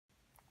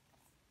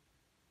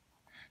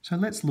So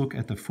let's look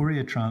at the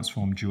Fourier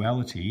transform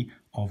duality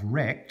of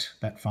rect,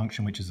 that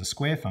function which is a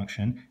square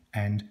function,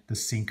 and the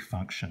sinc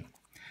function.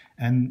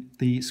 And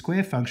the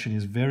square function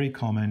is very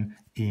common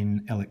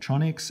in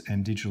electronics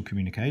and digital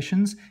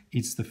communications.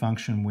 It's the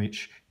function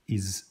which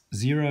is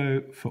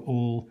 0 for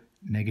all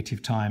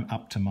negative time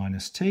up to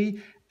minus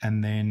t,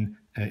 and then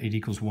it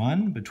equals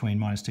 1 between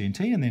minus t and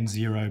t, and then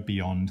 0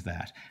 beyond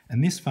that.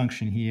 And this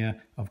function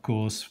here, of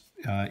course,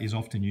 is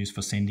often used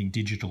for sending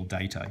digital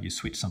data. You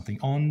switch something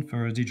on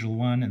for a digital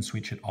 1 and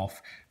switch it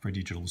off for a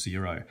digital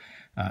 0.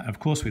 Of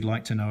course, we'd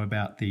like to know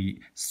about the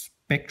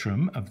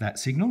spectrum of that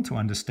signal to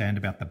understand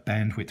about the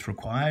bandwidth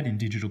required in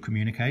digital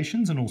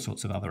communications and all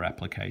sorts of other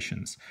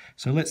applications.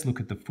 So let's look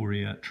at the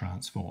Fourier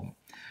transform.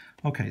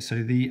 Okay,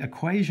 so the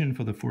equation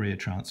for the Fourier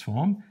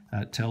transform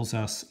tells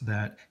us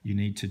that you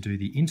need to do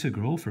the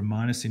integral from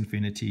minus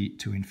infinity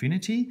to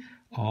infinity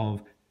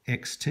of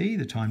xt,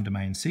 the time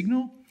domain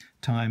signal,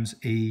 times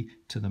e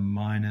to the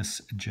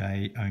minus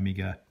j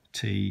omega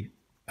t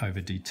over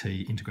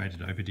dt,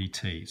 integrated over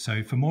dt.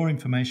 So for more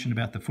information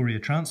about the Fourier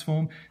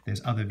transform,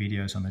 there's other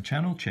videos on the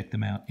channel. Check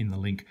them out in the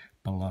link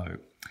below.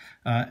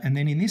 And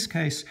then in this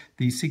case,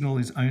 the signal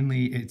is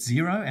it's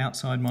 0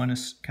 outside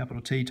minus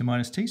capital T to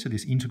minus t, so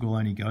this integral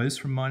only goes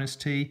from minus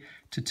t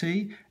to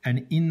t,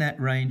 and in that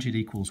range it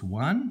equals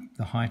 1.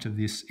 The height of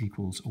this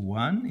equals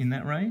 1 in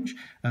that range,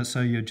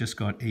 so you've just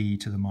got e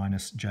to the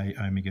minus j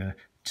omega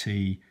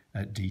t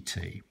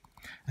dt.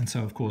 And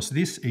so, of course,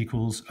 this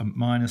equals a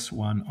minus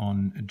 1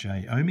 on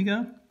j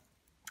omega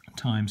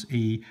times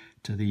e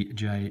to the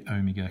j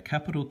omega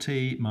capital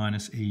T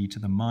minus e to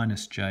the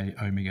minus j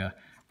omega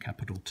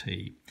capital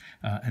T.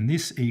 And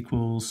this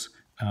equals,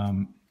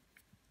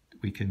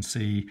 we can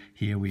see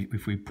here,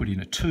 if we put in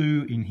a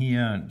 2 in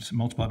here,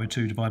 multiply by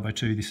 2, divide by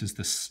 2, this is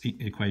the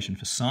equation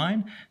for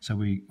sine. So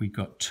we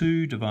got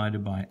 2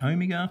 divided by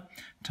omega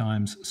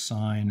times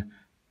sine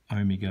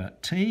omega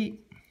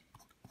t.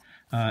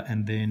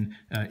 And then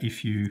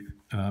if you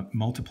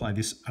multiply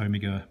this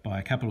omega by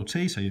a capital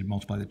T, so you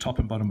multiply the top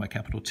and bottom by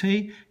capital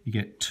T, you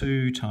get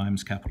 2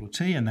 times capital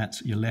T, and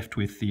you're left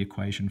with the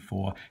equation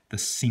for the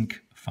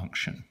sinc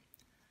function.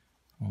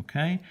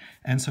 Okay,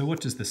 and so what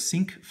does the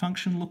sinc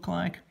function look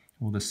like?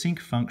 Well, the sinc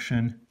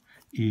function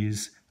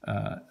is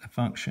a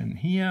function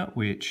here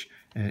which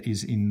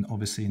is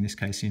obviously in this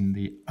case in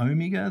the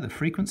omega, the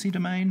frequency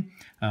domain,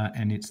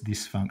 and it's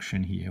this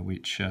function here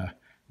which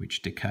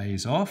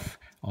decays off,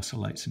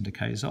 oscillates and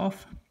decays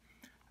off,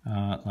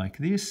 like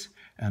this.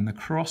 And the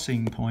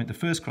crossing point, the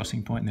first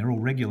crossing point, and they're all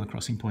regular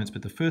crossing points,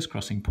 but the first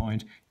crossing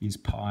point is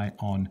pi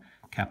on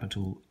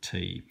capital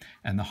T.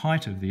 And the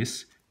height of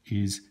this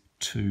is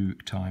 2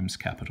 times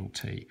capital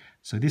T.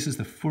 So this is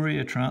the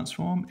Fourier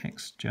transform,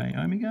 xj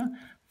omega,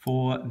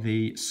 for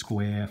the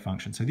square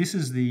function. So this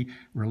is the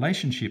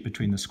relationship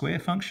between the square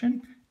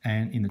function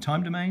and in the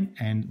time domain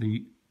and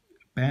the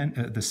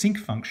sinc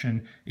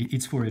function.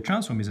 Its Fourier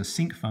transform is a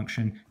sinc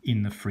function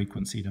in the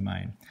frequency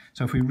domain.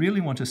 So if we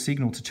really want a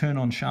signal to turn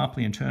on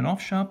sharply and turn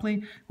off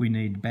sharply, we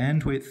need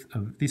bandwidth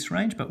of this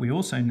range, but we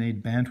also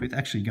need bandwidth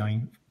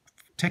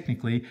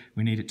technically,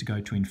 we need it to go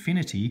to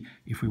infinity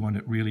if we want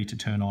it really to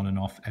turn on and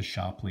off as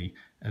sharply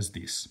as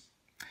this.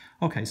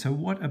 Okay, so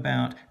what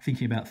about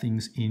thinking about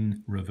things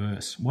in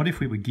reverse? What if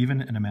we were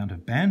given an amount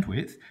of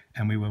bandwidth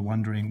and we were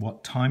wondering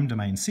what time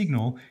domain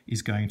signal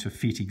is going to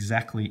fit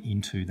exactly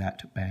into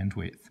that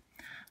bandwidth?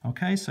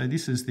 Okay, so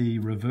this is the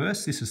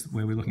reverse. This is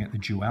where we're looking at the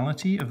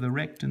duality of the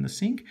rect and the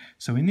sinc.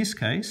 So in this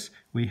case,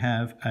 we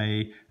have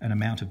an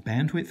amount of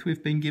bandwidth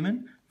we've been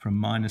given from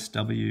minus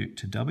w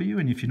to w.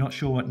 And if you're not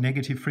sure what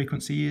negative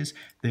frequency is,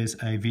 there's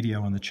a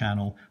video on the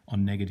channel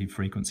on negative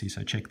frequency.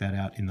 So check that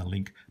out in the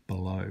link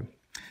below.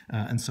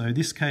 And so in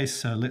this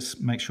case,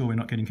 let's make sure we're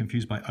not getting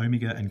confused by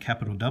omega and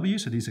capital W.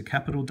 So these are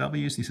capital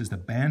W's. This is the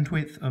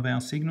bandwidth of our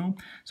signal.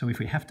 So if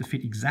we have to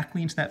fit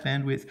exactly into that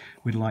bandwidth,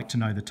 we'd like to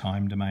know the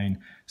time domain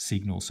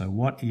signal. So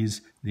what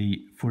is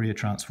the Fourier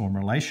transform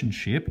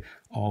relationship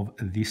of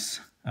this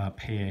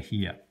pair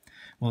here?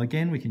 Well,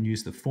 again, we can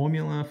use the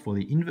formula for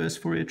the inverse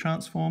Fourier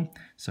transform.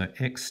 So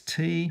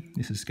xt,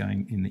 this is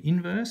going in the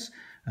inverse,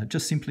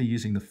 just simply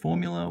using the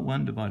formula,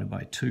 1 divided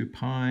by 2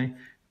 pi.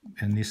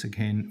 And this,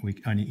 again, we're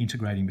only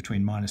integrating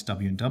between minus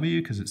w and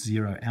w because it's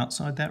 0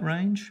 outside that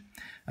range.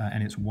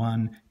 And it's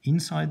 1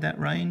 inside that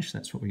range.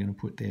 That's what we're going to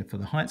put there for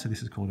the height. So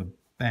this is called a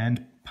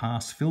band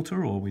pass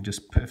filter, or we're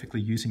just perfectly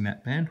using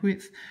that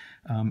bandwidth.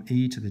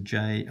 E to the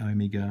j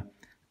omega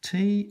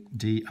t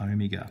d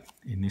omega.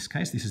 In this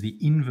case, this is the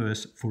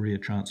inverse Fourier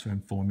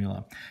transform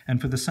formula.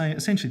 And for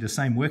essentially the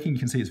same working, you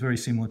can see it's very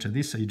similar to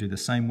this. So you do the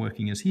same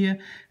working as here,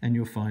 and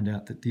you'll find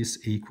out that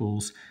this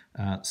equals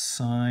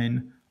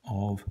sine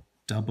of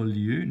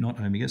w, not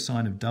omega,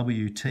 sine of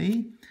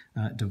wt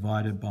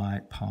divided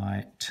by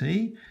pi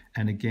t.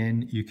 And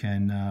again, you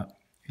can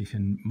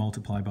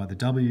multiply by the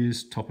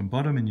w's, top and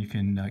bottom, and you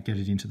can get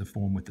it into the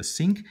form with the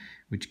sinc,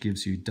 which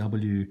gives you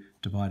w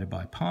divided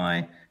by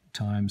pi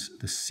times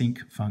the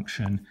sinc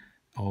function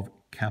of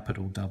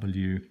capital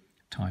W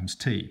times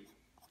t.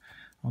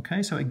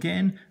 Okay, so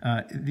again,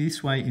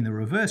 this way in the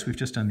reverse, we've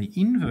just done the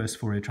inverse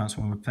Fourier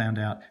transform. We've found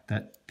out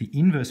that the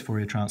inverse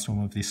Fourier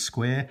transform of this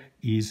square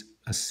is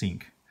a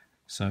sinc.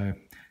 So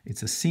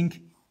it's a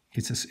sinc.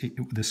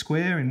 The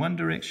square in one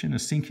direction, a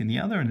sinc in the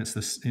other, and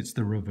it's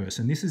the reverse.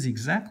 And this is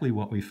exactly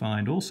what we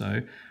find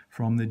also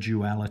from the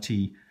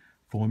duality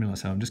formula.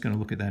 So I'm just going to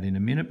look at that in a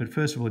minute. But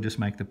first of all, just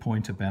make the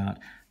point about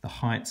the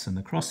heights and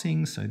the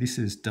crossings. So this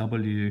is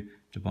W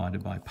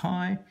divided by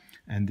pi,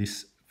 and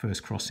this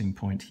first crossing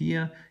point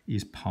here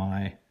is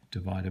pi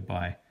divided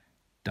by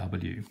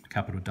W,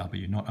 capital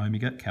W, not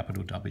omega,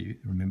 capital W.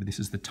 Remember, this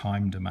is the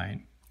time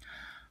domain.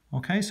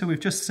 Okay, so we've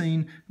just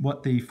seen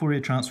what the Fourier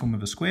transform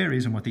of a square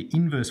is and what the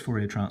inverse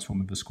Fourier transform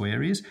of a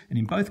square is, and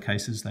in both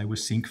cases they were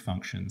sinc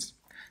functions.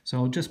 So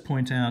I'll just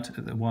point out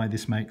why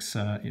this makes,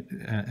 how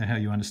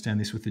you understand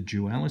this with the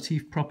duality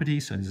property.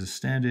 So there's a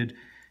standard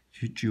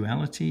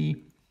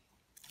duality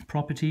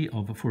property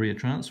of Fourier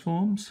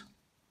transforms.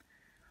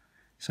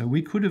 So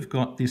we could have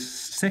got this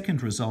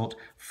second result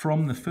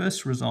from the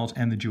first result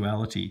and the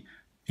duality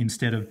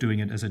instead of doing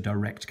it as a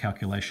direct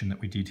calculation that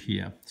we did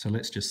here. So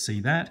let's just see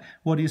that.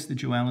 What is the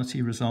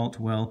duality result?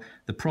 Well,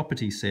 the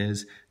property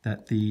says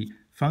that the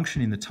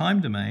function in the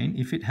time domain,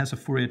 if it has a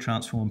Fourier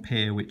transform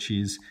pair, which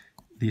is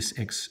this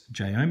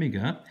xj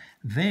omega,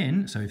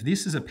 then, so if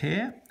this is a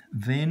pair,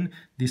 then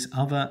this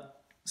other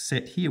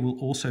set here will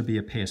also be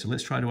a pair. So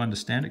let's try to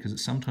understand it because it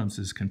sometimes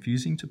is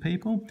confusing to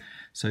people.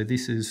 So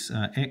this is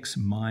x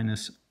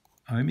minus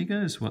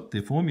omega is what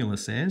the formula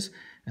says,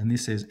 and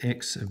this says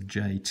x of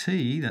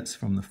jt, that's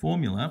from the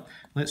formula.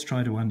 Let's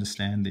try to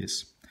understand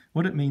this.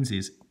 What it means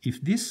is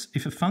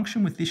if a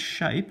function with this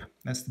shape,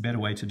 that's the better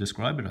way to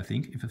describe it, I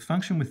think, if a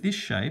function with this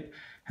shape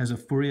has a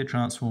Fourier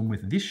transform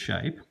with this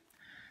shape,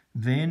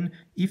 then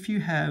if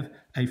you have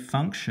a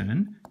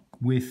function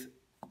with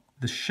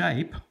the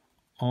shape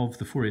of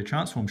the Fourier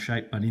transform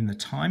shape, but in the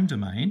time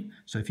domain.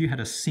 So if you had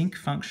a sinc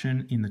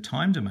function in the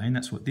time domain,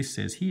 that's what this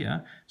says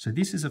here. So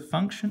this is a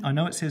function. I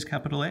know it says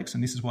capital X,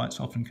 and this is why it's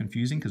often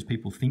confusing because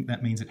people think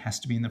that means it has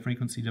to be in the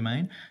frequency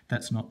domain.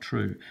 That's not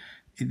true.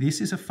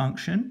 This is a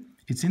function.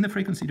 It's in the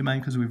frequency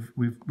domain because we've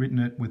written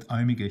it with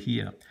omega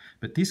here.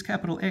 But this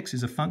capital X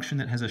is a function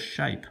that has a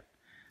shape.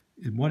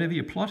 Whatever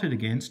you plot it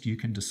against, you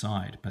can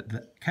decide. But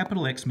the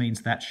capital X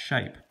means that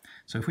shape.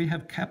 So if we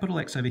have capital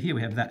X over here,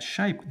 we have that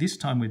shape. This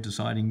time we're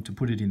deciding to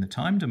put it in the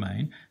time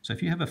domain. So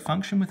if you have a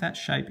function with that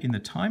shape in the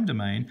time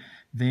domain,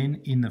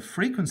 then in the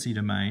frequency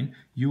domain,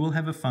 you will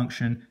have a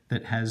function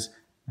that has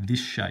this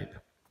shape,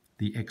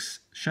 the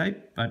X shape,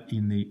 but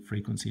in the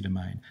frequency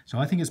domain. So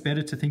I think it's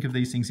better to think of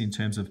these things in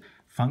terms of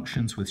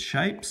functions with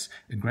shapes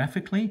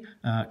graphically,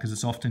 because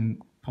it's often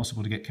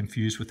possible to get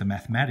confused with the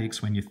mathematics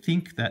when you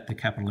think that the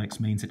capital X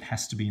means it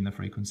has to be in the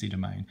frequency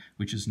domain,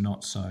 which is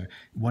not so.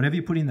 Whatever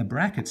you put in the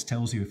brackets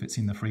tells you if it's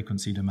in the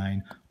frequency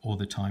domain or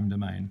the time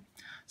domain.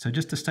 So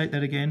just to state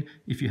that again,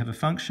 if you have a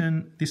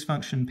function, this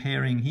function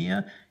pairing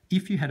here,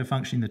 if you had a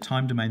function in the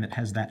time domain that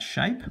has that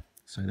shape,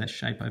 so that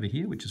shape over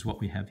here, which is what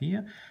we have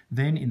here,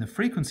 then in the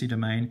frequency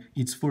domain,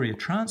 its Fourier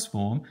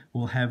transform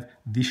will have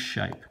this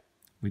shape,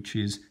 which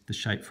is the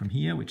shape from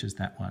here, which is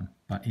that one,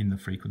 but in the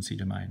frequency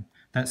domain.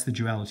 That's the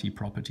duality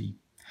property.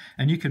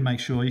 And you can make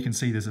sure, you can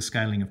see there's a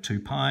scaling of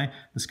 2 pi.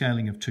 The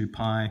scaling of 2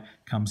 pi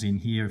comes in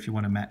here. If you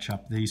want to match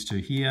up these two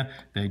here,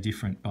 they're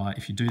different by,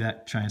 if you do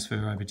that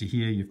transfer over to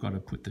here, you've got to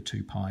put the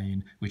 2 pi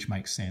in, which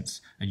makes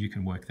sense, and you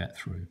can work that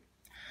through.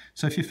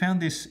 So if you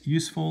found this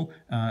useful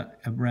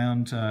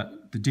around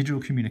the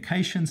digital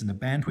communications and the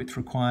bandwidth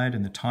required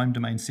and the time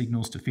domain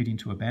signals to fit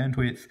into a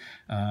bandwidth,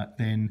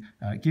 then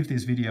give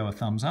this video a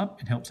thumbs up.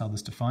 It helps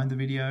others to find the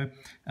video,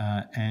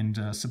 and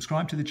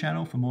subscribe to the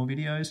channel for more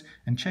videos,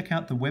 and check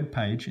out the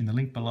webpage in the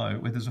link below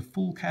where there's a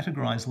full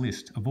categorized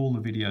list of all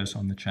the videos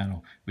on the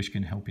channel, which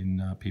can help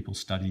in people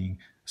studying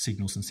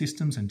signals and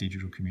systems and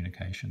digital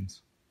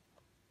communications.